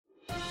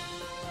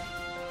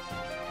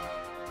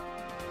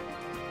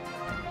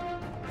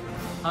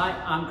Hi,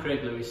 I'm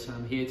Craig Lewis and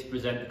I'm here to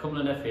present the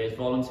Cumberland FA's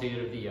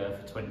Volunteer of the Year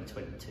for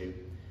 2022.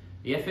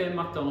 The FA and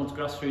McDonald's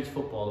Grassroots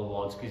Football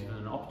Awards gives us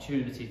an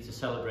opportunity to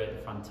celebrate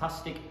the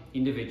fantastic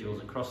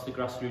individuals across the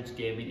grassroots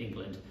game in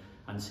England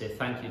and say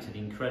thank you to the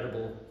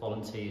incredible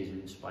volunteers who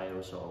inspire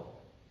us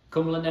all.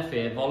 Cumberland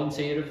FA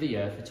Volunteer of the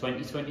Year for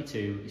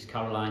 2022 is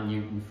Caroline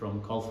Newton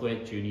from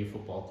Colthwaite Junior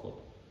Football Club.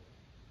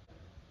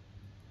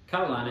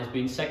 Caroline has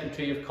been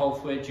Secretary of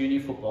Colthwaite Junior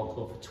Football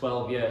Club for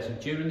 12 years and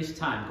during this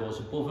time goes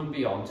above and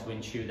beyond to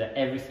ensure that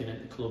everything at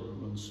the club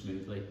runs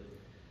smoothly.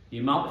 The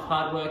amount of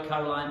hard work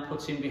Caroline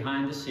puts in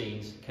behind the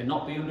scenes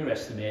cannot be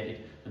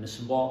underestimated, and the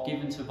support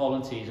given to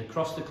volunteers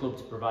across the club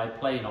to provide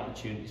playing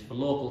opportunities for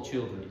local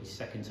children is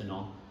second to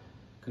none.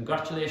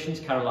 Congratulations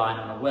Caroline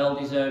on a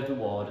well-deserved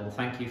award and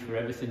thank you for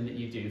everything that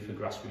you do for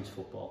grassroots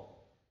football.